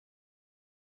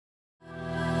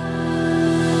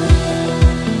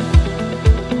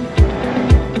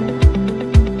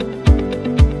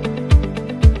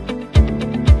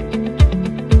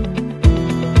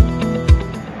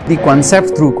the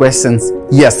concept through questions.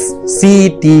 Yes,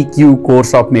 CTQ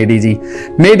course of MADEEASY.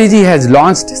 MADEEASY has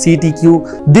launched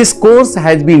CTQ. This course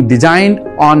has been designed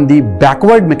on the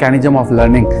backward mechanism of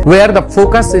learning, where the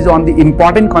focus is on the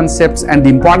important concepts and the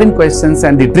important questions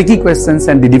and the tricky questions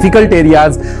and the difficult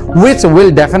areas, which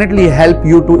will definitely help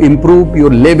you to improve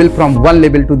your level from one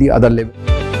level to the other level.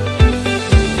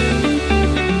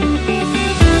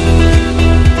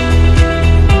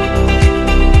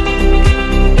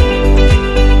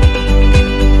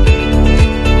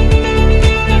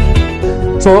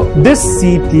 So this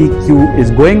CTQ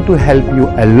is going to help you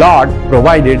a lot,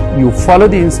 provided you follow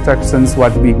the instructions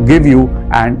what we give you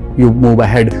and you move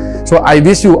ahead. So I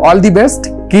wish you all the best.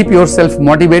 Keep yourself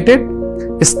motivated,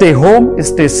 stay home,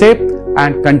 stay safe,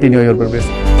 and continue your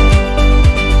progress.